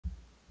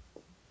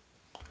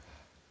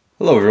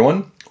Hello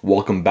everyone,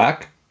 welcome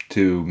back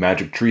to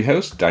Magic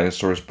Treehouse,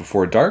 Dinosaurs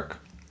Before Dark.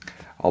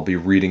 I'll be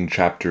reading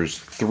chapters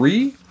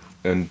 3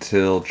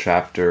 until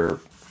chapter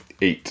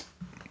 8.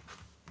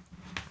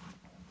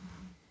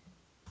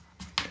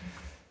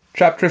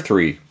 Chapter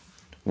 3.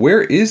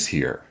 Where is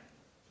here?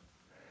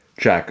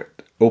 Jack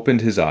opened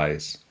his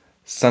eyes.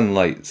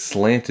 Sunlight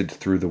slanted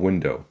through the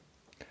window.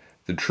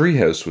 The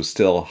treehouse was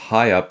still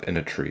high up in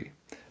a tree,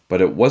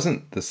 but it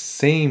wasn't the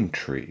same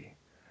tree.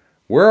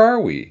 "Where are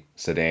we?"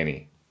 said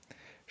Annie.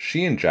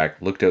 She and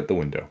Jack looked out the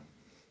window.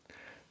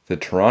 The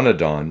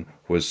pteranodon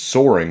was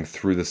soaring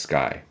through the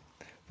sky.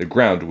 The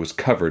ground was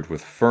covered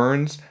with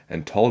ferns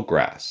and tall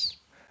grass.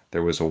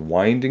 There was a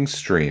winding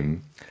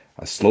stream,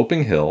 a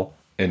sloping hill,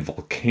 and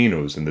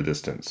volcanoes in the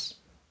distance.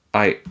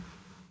 I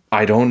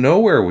don't know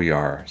where we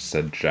are,"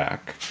 said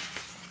Jack.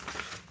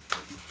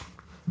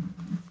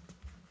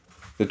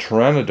 The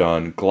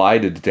pteranodon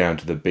glided down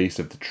to the base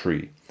of the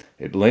tree.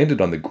 It landed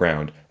on the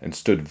ground and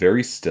stood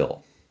very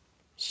still.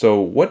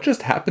 "So what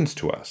just happened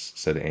to us?"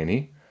 said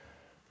Annie.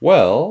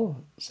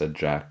 "Well," said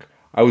Jack,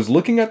 "I was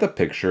looking at the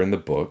picture in the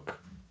book,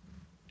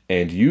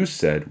 and you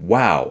said,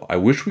 'Wow, I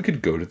wish we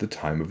could go to the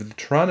time of the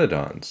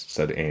pteranodons,'"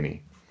 said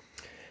Annie.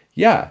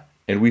 "Yeah,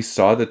 and we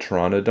saw the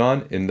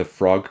pteranodon in the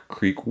Frog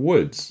Creek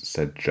woods,"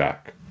 said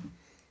Jack.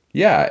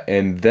 "Yeah,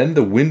 and then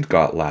the wind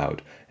got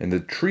loud, and the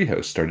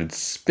treehouse started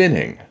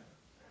spinning,"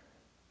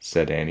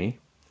 said Annie.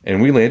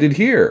 "And we landed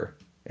here,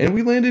 and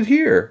we landed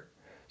here.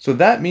 So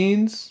that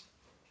means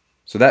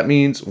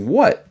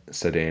what?"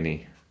 said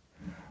Annie.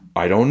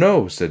 "I don't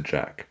know," said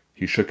Jack.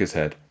 He shook his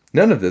head.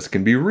 "None of this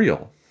can be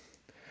real."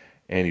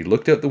 Annie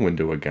looked out the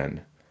window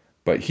again.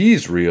 "But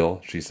he's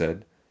real," she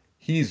said.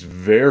 "He's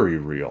very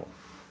real."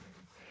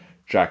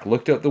 Jack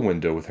looked out the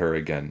window with her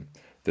again.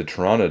 The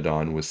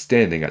pteranodon was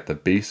standing at the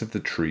base of the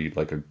tree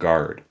like a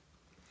guard.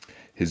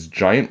 His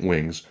giant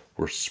wings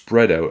were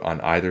spread out on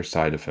either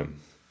side of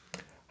him.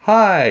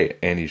 "Hi!"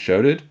 Annie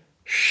shouted.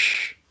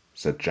 "Shh!"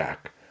 said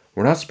Jack.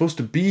 "We're not supposed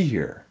to be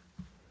here."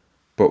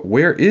 "But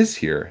where is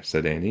here?"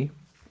 said Annie.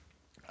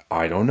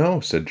 "I don't know,"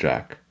 said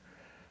Jack.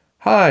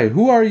 "Hi,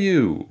 who are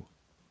you?"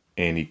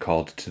 Annie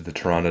called to the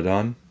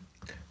pteranodon.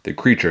 The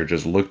creature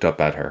just looked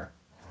up at her.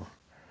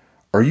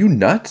 "Are you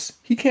nuts?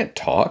 He can't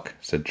talk,"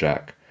 said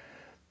Jack.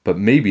 "But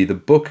maybe the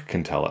book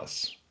can tell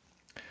us."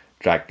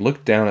 Jack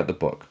looked down at the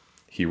book.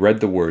 He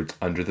read the words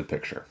under the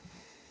picture.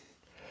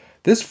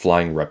 "This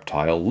flying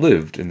reptile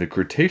lived in the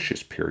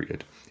Cretaceous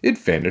period. It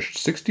vanished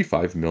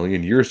 65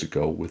 million years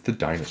ago with the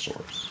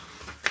dinosaurs."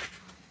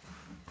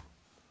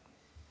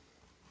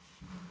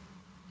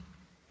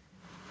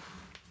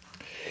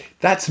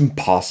 "That's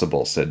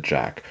impossible," said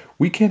Jack.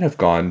 "We can't have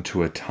gone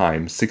to a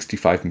time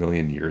 65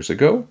 million years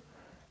ago."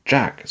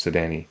 "Jack," said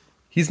Annie,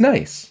 "he's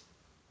nice."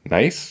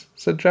 "Nice?"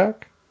 said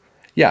Jack.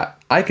 "Yeah,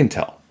 I can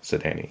tell,"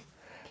 said Annie.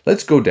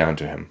 "Let's go down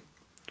to him."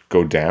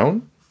 "Go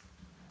down?"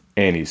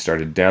 Annie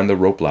started down the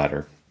rope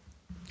ladder.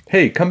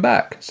 "Hey, come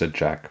back," said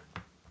Jack.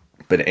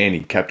 But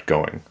Annie kept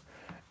going.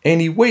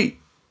 "Annie, wait!"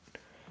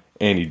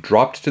 Annie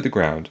dropped to the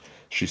ground.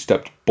 She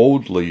stepped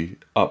boldly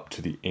up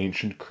to the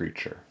ancient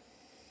creature.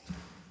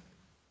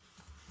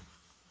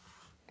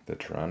 The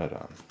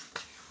pteranodon.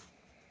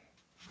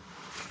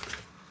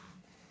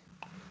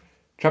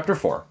 Chapter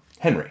 4.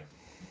 Henry.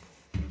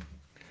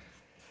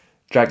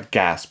 Jack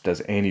gasped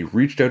as Annie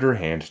reached out her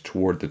hand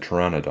toward the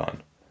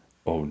pteranodon.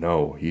 Oh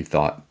no, he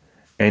thought.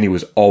 Annie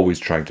was always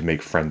trying to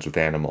make friends with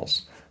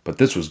animals, but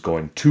this was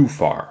going too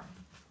far.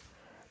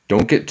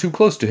 "Don't get too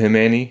close to him,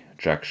 Annie,"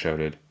 Jack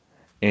shouted.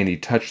 Annie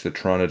touched the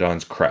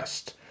pteranodon's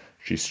crest.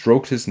 She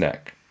stroked his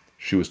neck.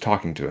 She was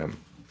talking to him.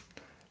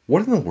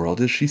 What in the world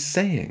is she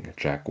saying?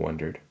 Jack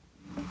wondered.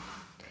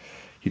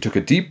 He took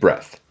a deep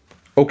breath.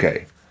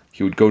 Okay,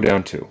 he would go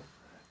down too.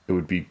 It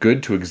would be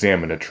good to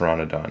examine a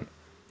pteranodon.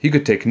 He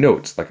could take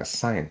notes like a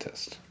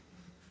scientist.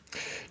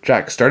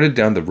 Jack started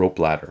down the rope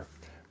ladder.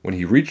 When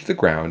he reached the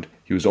ground,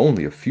 he was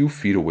only a few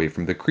feet away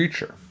from the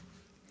creature.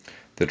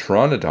 The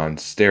pteranodon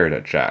stared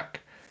at Jack.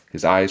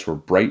 His eyes were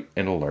bright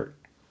and alert.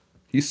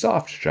 "He's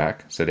soft,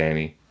 Jack," said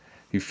Annie.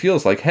 "He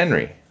feels like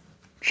Henry."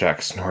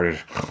 Jack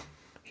snorted.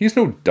 "He's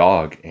no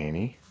dog,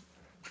 Annie."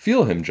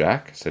 "Feel him,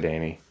 Jack," said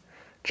Annie.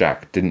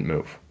 Jack didn't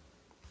move.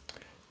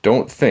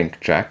 "Don't think,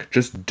 Jack,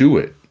 just do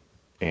it,"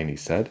 Annie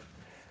said.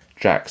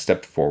 Jack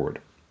stepped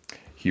forward.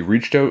 He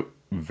reached out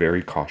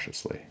very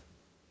cautiously.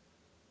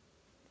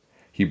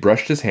 He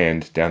brushed his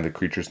hand down the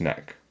creature's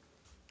neck.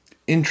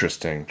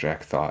 Interesting,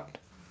 Jack thought.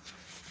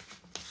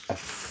 A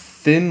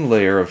thin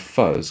layer of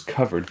fuzz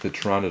covered the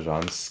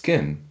pteranodon's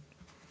skin.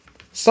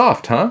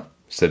 "Soft, huh?"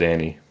 said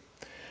Annie.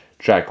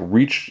 Jack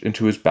reached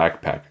into his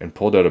backpack and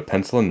pulled out a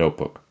pencil and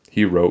notebook.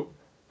 He wrote,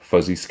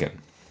 "Fuzzy skin."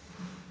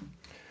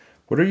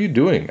 "What are you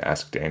doing?"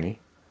 asked Annie.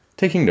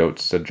 "Taking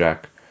notes," said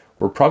Jack.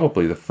 "We're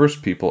probably the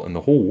first people in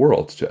the whole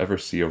world to ever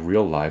see a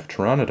real live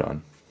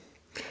pteranodon."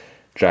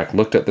 Jack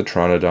looked at the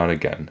pteranodon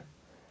again.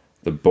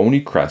 The bony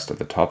crest at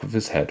the top of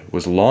his head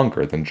was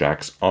longer than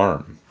Jack's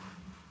arm.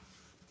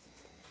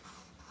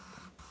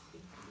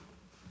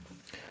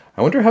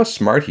 "I wonder how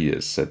smart he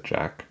is," said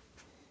Jack.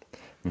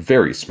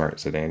 Very smart,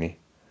 said Annie.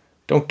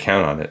 Don't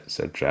count on it,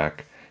 said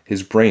Jack.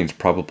 His brain's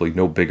probably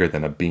no bigger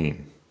than a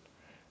bean.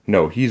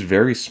 No, he's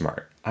very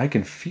smart. I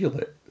can feel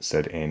it,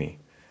 said Annie.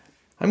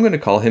 I'm going to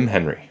call him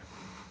Henry.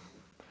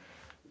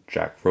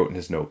 Jack wrote in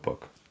his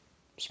notebook.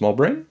 Small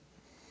brain?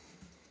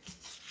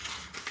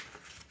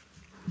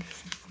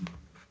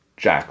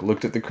 Jack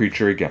looked at the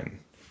creature again.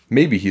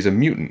 Maybe he's a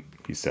mutant,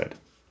 he said.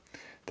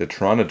 The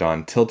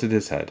pteranodon tilted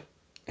his head.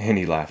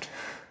 Annie laughed.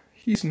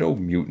 He's no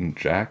mutant,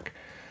 Jack.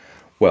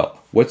 Well,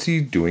 what's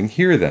he doing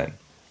here then?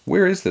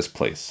 Where is this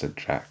place? Said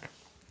Jack.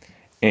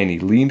 Annie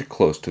leaned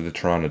close to the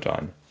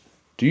pteranodon.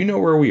 Do you know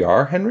where we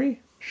are, Henry?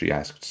 She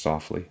asked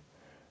softly.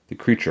 The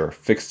creature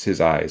fixed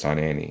his eyes on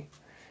Annie.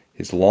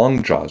 His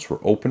long jaws were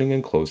opening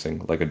and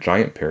closing like a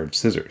giant pair of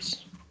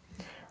scissors.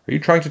 Are you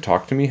trying to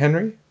talk to me,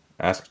 Henry?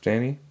 Asked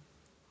Annie.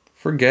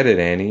 Forget it,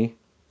 Annie,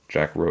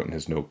 Jack wrote in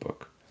his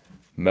notebook.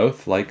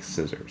 Mouth like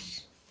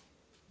scissors.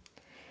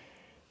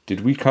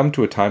 Did we come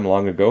to a time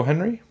long ago,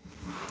 Henry?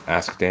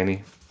 Asked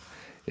Annie.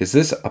 Is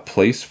this a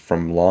place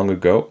from long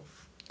ago?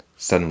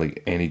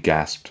 Suddenly, Annie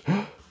gasped.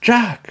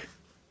 Jack!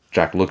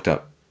 Jack looked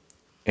up.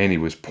 Annie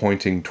was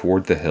pointing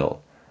toward the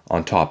hill.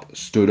 On top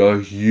stood a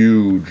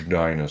huge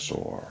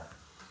dinosaur.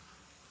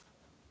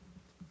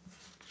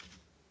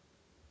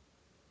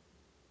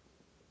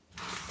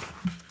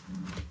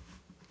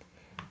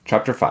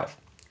 Chapter 5.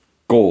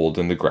 Gold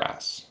in the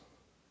Grass.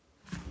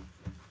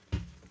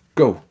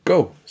 Go,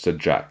 go, said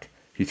Jack.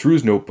 He threw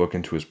his notebook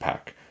into his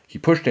pack. He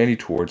pushed Annie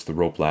towards the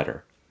rope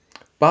ladder.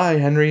 Bye,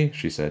 Henry,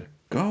 she said.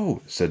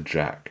 Go, said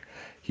Jack.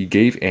 He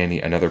gave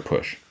Annie another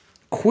push.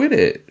 Quit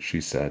it, she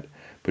said,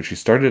 but she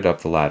started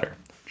up the ladder.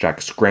 Jack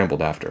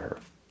scrambled after her.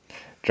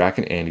 Jack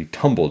and Annie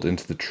tumbled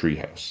into the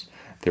treehouse.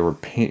 They were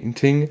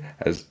panting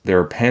as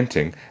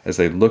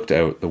they looked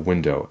out the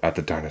window at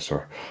the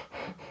dinosaur.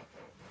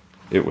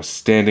 It was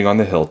standing on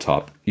the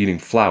hilltop, eating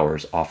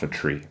flowers off a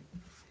tree.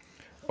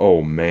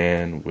 Oh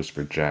man,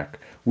 whispered Jack,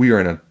 we are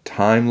in a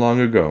time long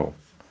ago.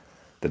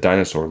 The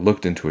dinosaur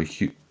looked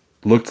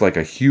like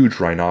a huge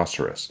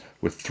rhinoceros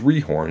with 3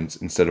 horns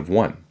instead of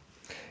 1.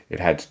 It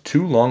had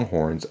 2 long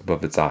horns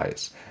above its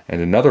eyes, and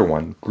another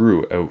one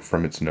grew out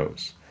from its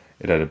nose.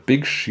 It had a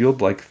big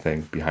shield-like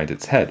thing behind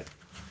its head.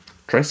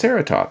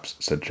 Triceratops,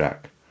 said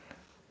Jack.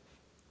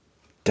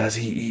 Does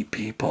he eat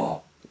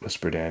people?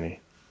 Whispered Annie.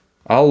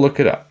 I'll look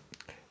it up.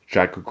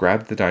 Jack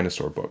grabbed the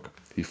dinosaur book.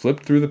 He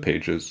flipped through the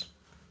pages.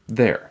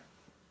 There,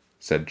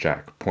 said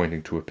Jack,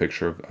 pointing to a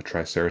picture of a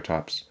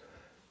Triceratops.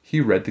 He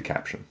read the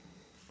caption.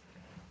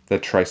 The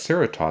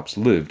Triceratops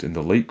lived in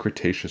the late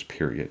Cretaceous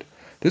period.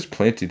 This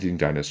plant-eating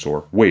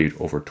dinosaur weighed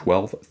over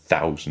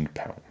 12,000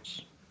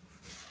 pounds.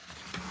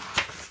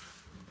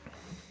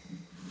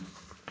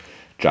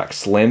 Jack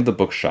slammed the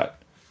book shut.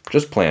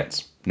 Just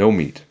plants, no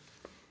meat.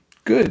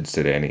 Good,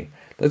 said Annie.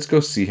 Let's go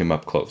see him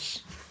up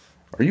close.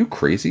 Are you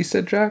crazy?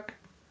 Said Jack.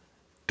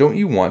 Don't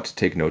you want to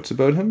take notes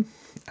about him?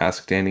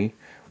 Asked Annie.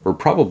 We're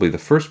probably the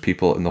first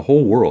people in the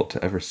whole world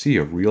to ever see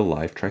a real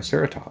live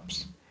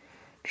Triceratops.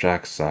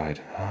 Jack sighed.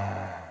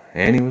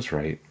 Annie was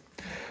right.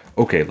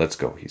 Okay, let's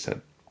go, he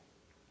said.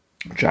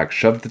 Jack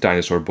shoved the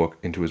dinosaur book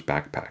into his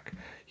backpack.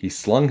 He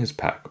slung his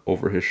pack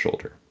over his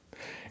shoulder.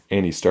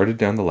 Annie started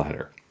down the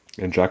ladder,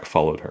 and Jack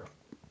followed her.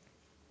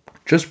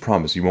 Just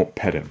promise you won't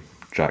pet him,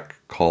 Jack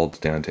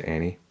called down to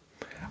Annie.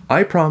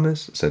 I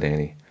promise, said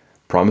Annie.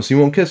 Promise you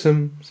won't kiss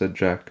him, said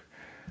Jack.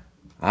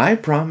 I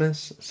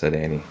promise, said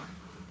Annie.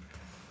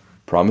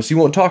 Promise you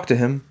won't talk to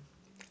him.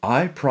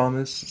 I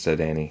promise, said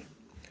Annie.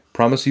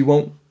 Promise you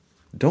won't.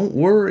 Don't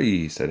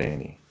worry, said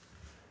Annie.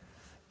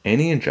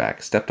 Annie and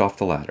Jack stepped off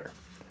the ladder.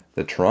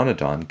 The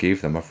pteranodon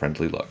gave them a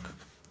friendly look.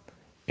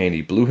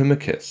 Annie blew him a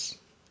kiss.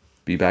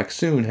 Be back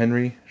soon,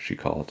 Henry, she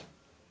called.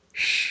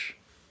 Shh,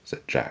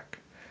 said Jack.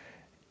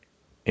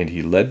 And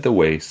he led the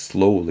way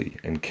slowly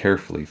and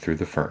carefully through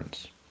the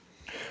ferns.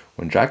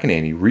 When Jack and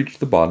Annie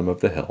reached the bottom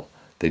of the hill,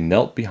 they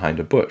knelt behind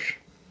a bush.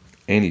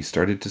 Annie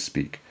started to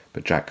speak,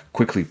 but Jack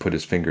quickly put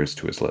his fingers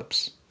to his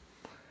lips.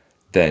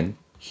 Then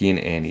he and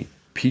Annie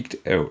peeked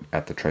out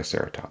at the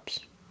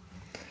Triceratops.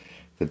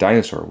 The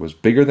dinosaur was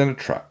bigger than a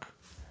truck.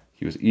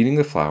 He was eating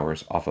the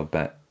flowers off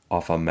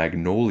a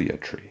magnolia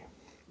tree.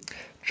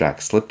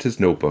 Jack slipped his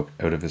notebook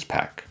out of his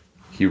pack.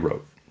 He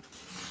wrote,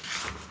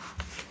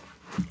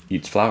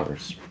 Eats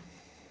flowers.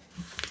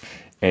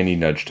 Annie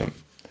nudged him.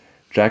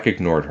 Jack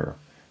ignored her.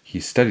 He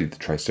studied the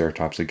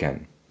Triceratops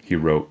again. He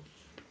wrote,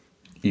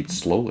 Eat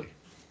slowly.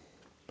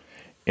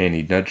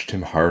 Annie nudged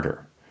him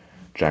harder.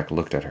 Jack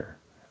looked at her.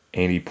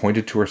 Annie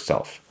pointed to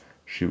herself.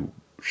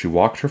 She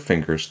walked her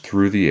fingers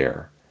through the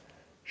air.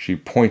 She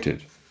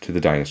pointed to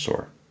the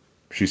dinosaur.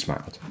 She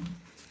smiled.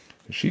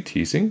 Is she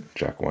teasing?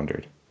 Jack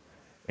wondered.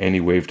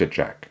 Annie waved at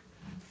Jack.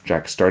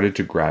 Jack started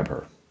to grab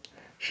her.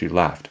 She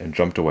laughed and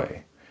jumped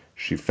away.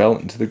 She fell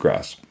into the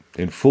grass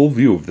in full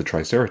view of the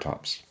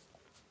Triceratops.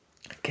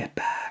 Get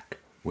back,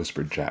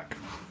 whispered Jack.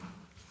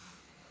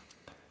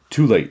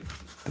 Too late.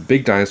 The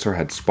big dinosaur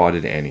had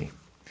spotted Annie.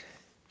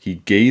 He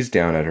gazed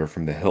down at her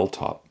from the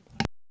hilltop.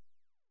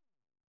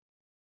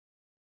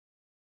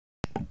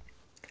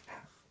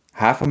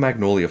 Half a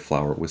magnolia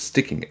flower was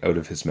sticking out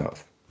of his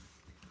mouth.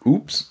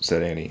 Oops,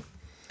 said Annie.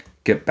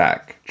 Get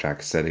back,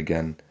 Jack said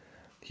again.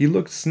 He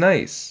looks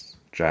nice,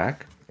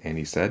 Jack,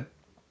 Annie said.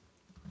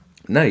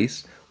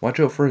 Nice? Watch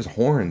out for his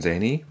horns,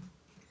 Annie.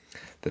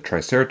 The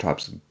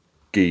Triceratops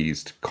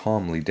gazed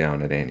calmly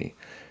down at Annie.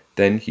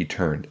 Then he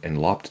turned and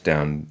lopped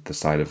down the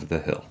side of the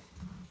hill.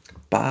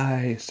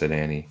 Bye, said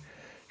Annie.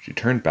 She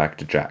turned back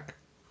to Jack.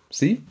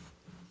 See?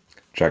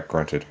 Jack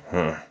grunted,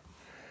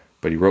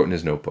 but he wrote in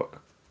his notebook.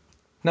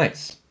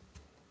 Nice.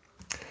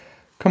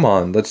 Come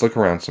on, let's look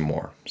around some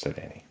more, said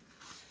Annie.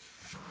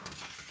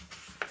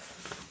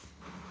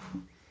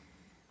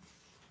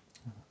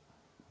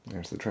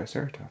 There's the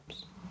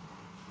Triceratops.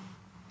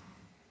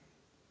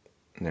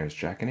 And there's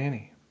Jack and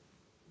Annie.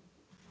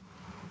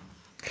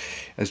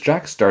 As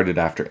Jack started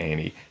after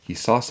Annie, he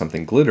saw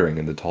something glittering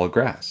in the tall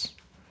grass.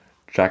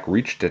 Jack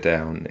reached it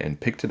down and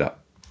picked it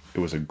up. It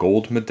was a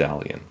gold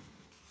medallion.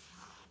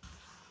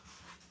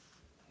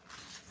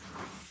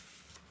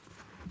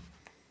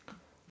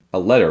 A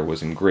letter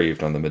was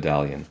engraved on the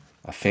medallion,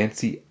 a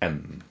fancy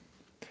M.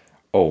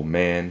 Oh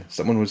man,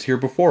 someone was here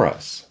before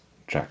us,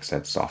 Jack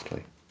said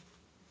softly.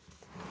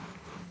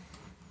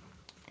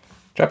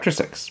 Chapter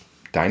 6,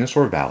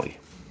 Dinosaur Valley.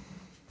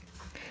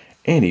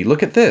 Annie,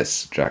 look at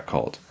this, Jack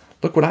called.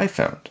 Look what I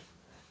found.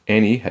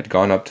 Annie had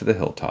gone up to the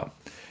hilltop.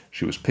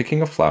 She was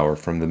picking a flower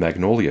from the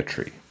magnolia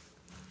tree.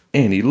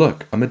 Annie,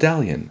 look, a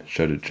medallion,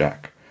 shouted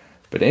Jack.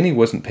 But Annie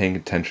wasn't paying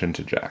attention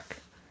to Jack.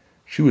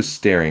 She was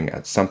staring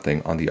at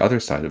something on the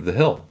other side of the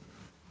hill.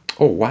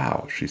 Oh,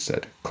 wow, she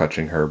said,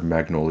 clutching her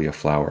magnolia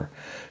flower.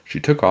 She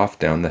took off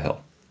down the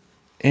hill.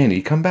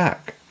 Annie, come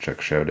back,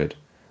 Jack shouted.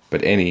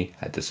 But Annie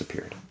had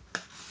disappeared.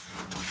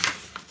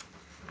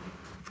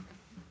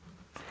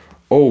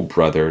 Oh,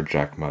 brother,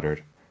 Jack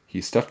muttered.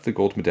 He stuffed the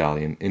gold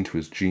medallion into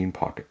his jean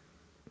pocket.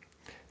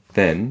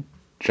 Then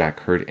Jack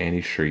heard Annie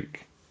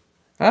shriek.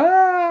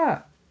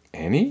 Ah!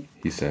 Annie?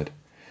 He said.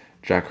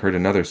 Jack heard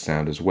another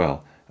sound as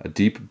well, a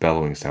deep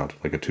bellowing sound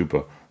like a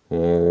tuba.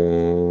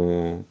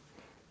 Oh.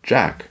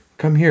 Jack,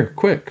 come here,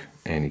 quick,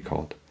 Annie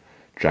called.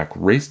 Jack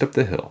raced up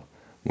the hill.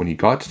 When he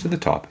got to the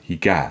top, he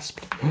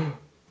gasped.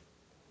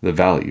 The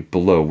valley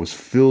below was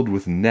filled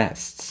with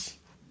nests,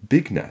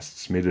 big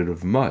nests made out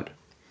of mud.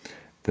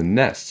 The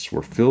nests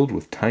were filled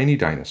with tiny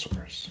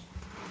dinosaurs.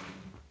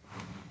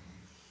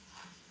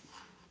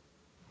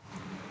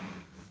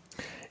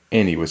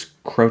 Annie was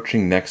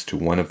crouching next to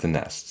one of the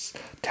nests.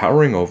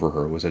 Towering over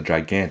her was a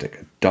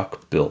gigantic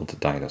duck-billed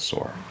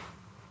dinosaur.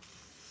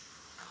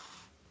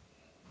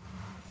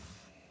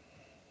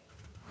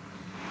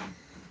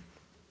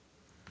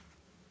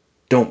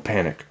 Don't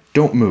panic,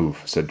 don't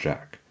move, said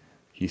Jack.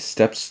 He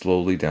stepped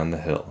slowly down the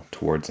hill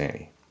towards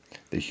Annie.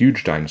 The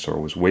huge dinosaur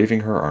was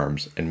waving her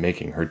arms and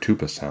making her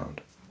tuba sound.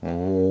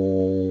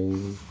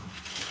 Oh.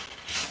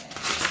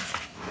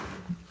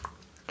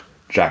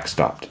 Jack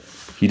stopped.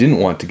 He didn't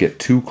want to get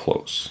too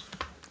close.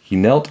 He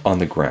knelt on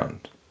the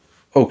ground.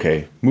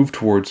 Okay, move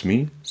towards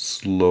me,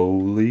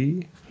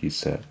 slowly, he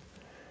said.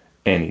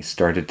 Annie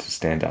started to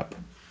stand up.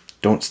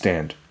 Don't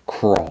stand,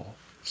 crawl,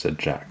 said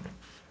Jack.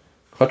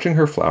 Clutching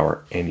her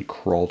flower, Annie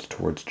crawled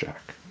towards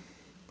Jack.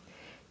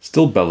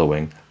 Still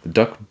bellowing, the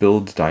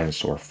duck-billed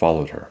dinosaur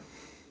followed her.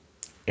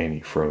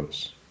 Annie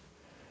froze.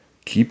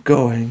 Keep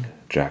going,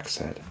 Jack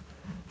said.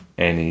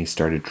 Annie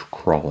started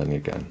crawling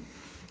again.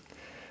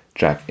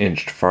 Jack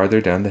inched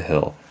farther down the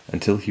hill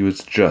until he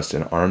was just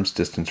an arm's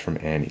distance from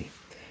Annie.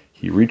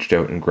 He reached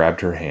out and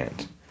grabbed her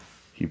hand.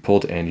 He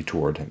pulled Annie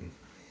toward him.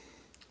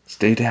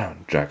 Stay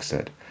down, Jack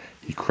said.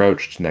 He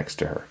crouched next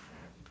to her.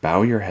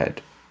 Bow your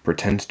head.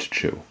 Pretend to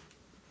chew.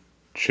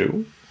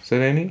 Chew?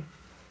 Said Annie.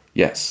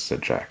 Yes,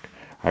 said Jack.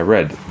 I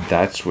read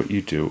that's what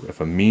you do if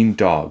a mean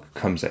dog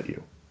comes at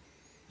you.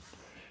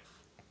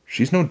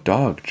 She's no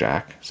dog,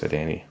 Jack, said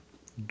Annie.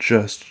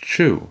 Just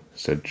chew,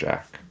 said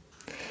Jack.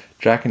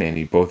 Jack and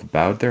Annie both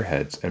bowed their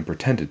heads and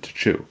pretended to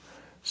chew.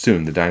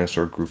 Soon the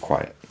dinosaur grew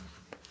quiet.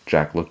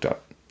 Jack looked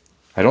up.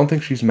 I don't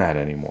think she's mad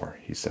anymore,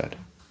 he said.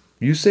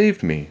 You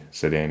saved me,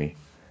 said Annie.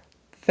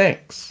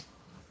 Thanks.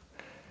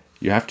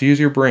 You have to use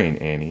your brain,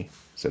 Annie,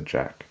 said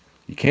Jack.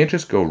 You can't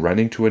just go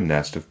running to a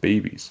nest of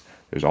babies.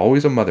 There's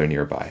always a mother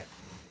nearby.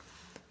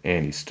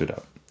 Annie stood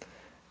up.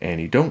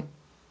 Annie, don't,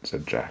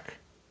 said Jack.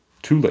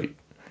 Too late.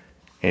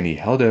 Annie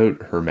held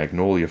out her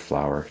magnolia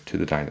flower to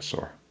the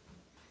dinosaur.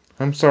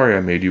 I'm sorry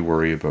I made you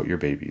worry about your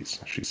babies,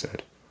 she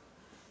said.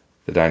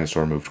 The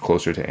dinosaur moved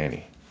closer to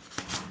Annie.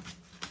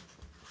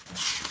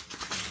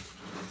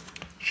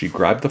 She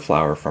grabbed the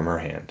flower from her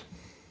hand.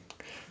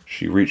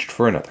 She reached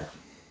for another.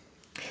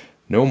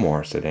 No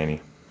more, said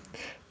Annie.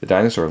 The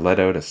dinosaur let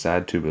out a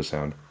sad tuba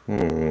sound.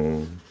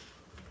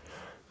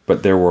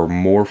 But there were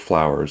more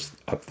flowers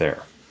up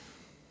there,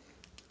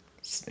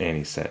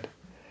 Annie said.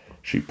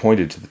 She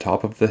pointed to the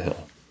top of the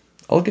hill.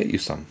 I'll get you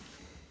some.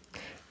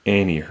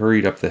 Annie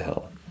hurried up the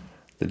hill.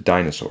 The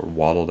dinosaur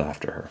waddled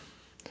after her.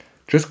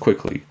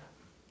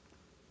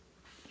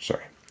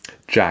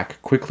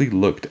 Jack quickly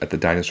looked at the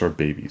dinosaur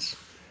babies.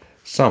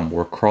 Some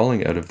were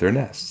crawling out of their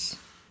nests.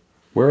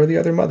 Where are the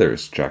other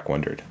mothers? Jack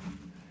wondered.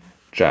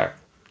 Jack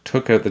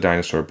took out the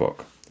dinosaur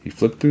book. He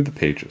flipped through the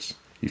pages.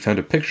 He found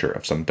a picture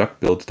of some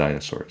duck-billed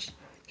dinosaurs.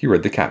 He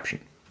read the caption.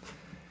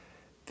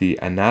 The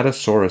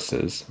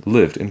Anatosauruses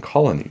lived in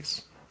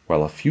colonies.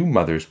 While a few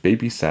mothers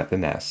babysat the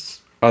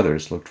nests,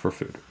 others looked for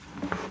food.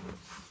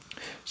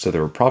 So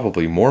there were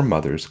probably more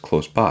mothers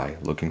close by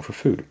looking for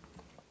food.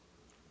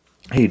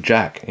 Hey,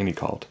 Jack, Annie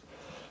called.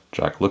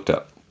 Jack looked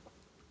up.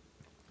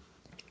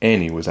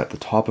 Annie was at the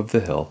top of the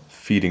hill,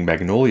 feeding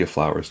magnolia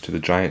flowers to the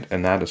giant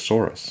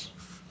Anatosaurus.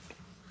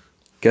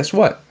 Guess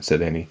what?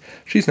 Said Annie.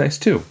 She's nice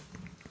too.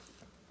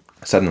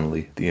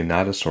 Suddenly, the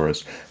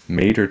Anatosaurus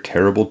made her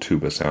terrible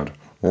tuba sound.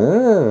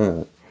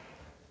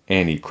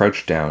 Annie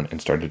crouched down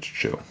and started to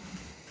chew.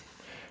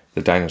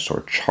 The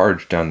dinosaur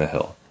charged down the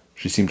hill.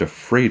 She seemed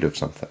afraid of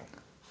something.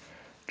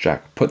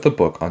 Jack put the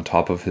book on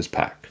top of his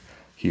pack.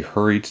 He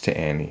hurried to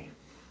Annie.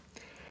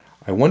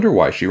 I wonder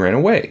why she ran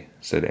away,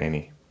 said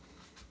Annie.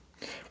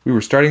 We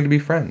were starting to be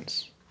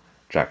friends.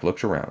 Jack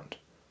looked around.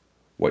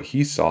 What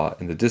he saw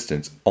in the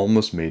distance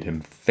almost made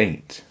him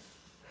faint.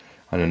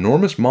 An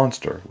enormous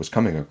monster was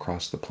coming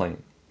across the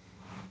plain.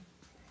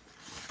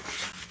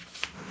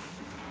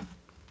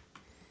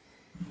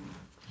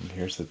 And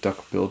here's the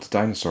duck-billed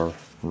dinosaur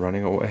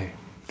running away,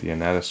 the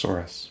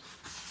Anatosaurus.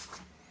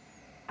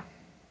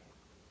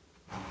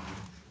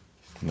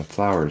 And the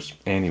flowers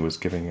Annie was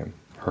giving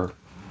her.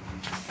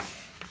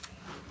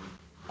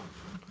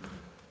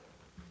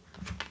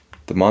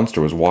 The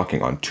monster was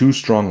walking on two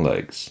strong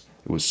legs.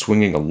 It was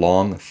swinging a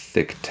long,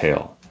 thick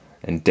tail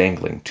and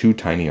dangling two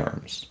tiny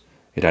arms.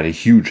 It had a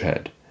huge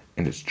head,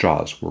 and its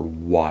jaws were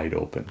wide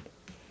open.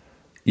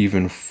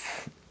 Even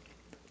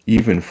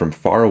from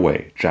far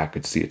away, Jack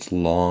could see its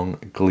long,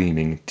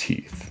 gleaming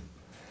teeth.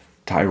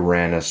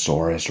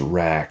 Tyrannosaurus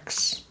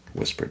Rex,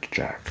 whispered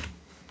Jack.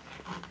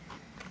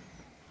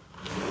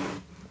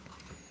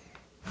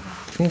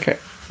 Okay.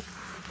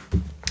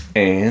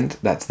 And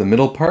that's the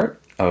middle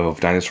part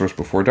of Dinosaurs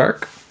Before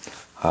Dark.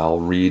 I'll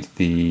read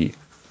the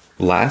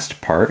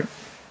last part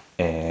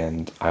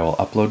and I will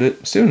upload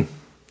it soon.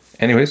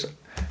 Anyways,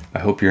 I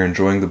hope you're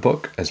enjoying the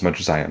book as much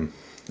as I am.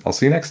 I'll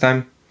see you next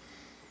time.